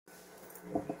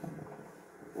And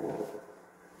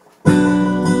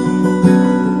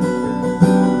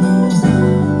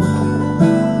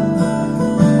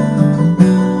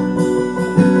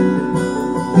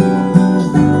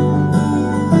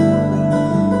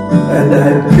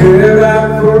I'd give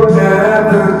up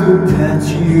forever to touch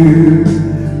you,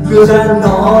 'cause I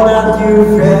know that you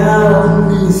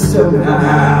felt me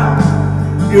somehow.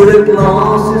 You're the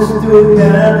closest to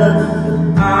heaven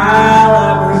I'll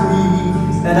ever be,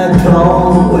 and I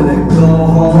don't wanna go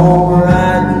home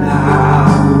right now.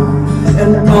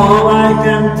 And all I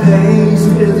can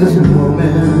taste is this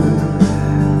moment,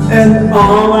 and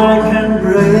all I can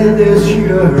breathe is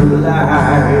your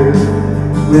life.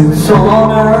 When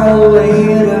sooner or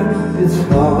later it's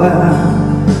over,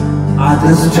 I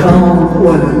just don't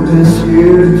wanna miss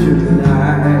you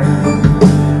tonight.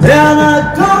 And I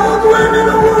don't want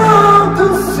the world to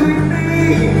see me,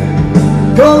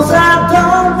 'cause I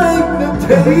don't think that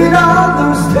they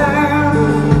understand.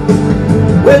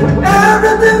 When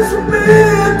everything's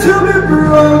meant to be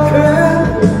broken,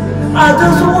 I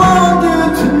just want you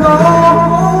to know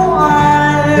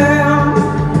I am.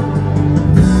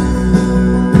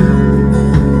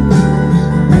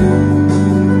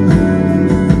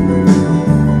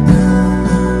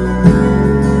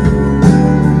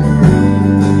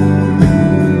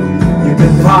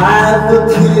 Fight the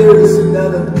tears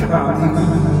that are coming,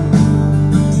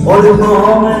 or the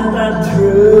moment I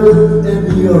truth in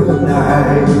your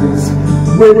eyes,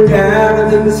 when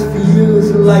everything feels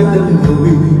like the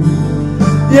movie.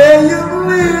 Yeah, you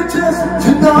need just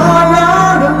to know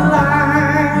you're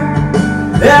alive.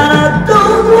 And I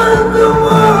don't want the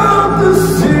world to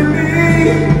see me,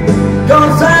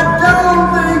 'cause I don't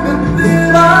think that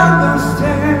they'll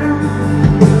understand.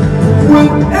 When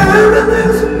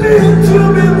everything's meant to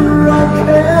be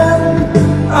broken,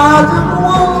 I just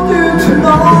want you to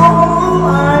know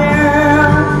I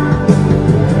am.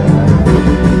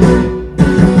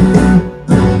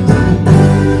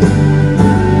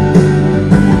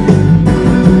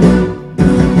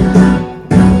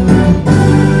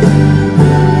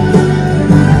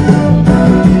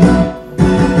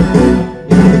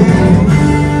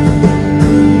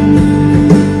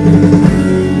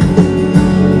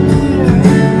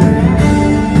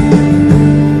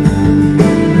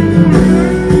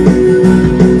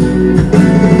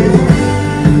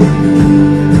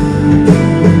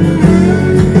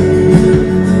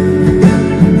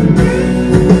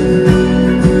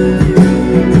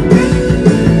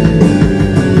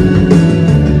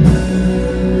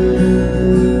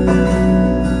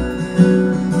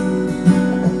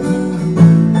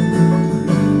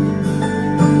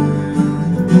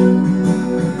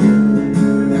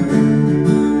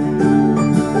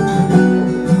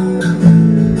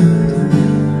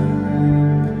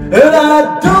 And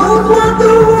I don't want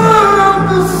the world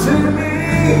to see me,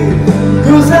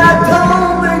 'cause I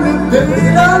don't think that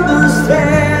they'd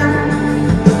understand.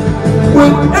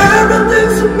 When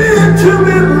everything's meant to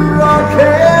be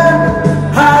broken,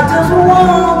 I just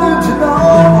want you to know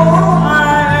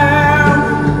I am.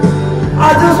 I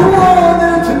just want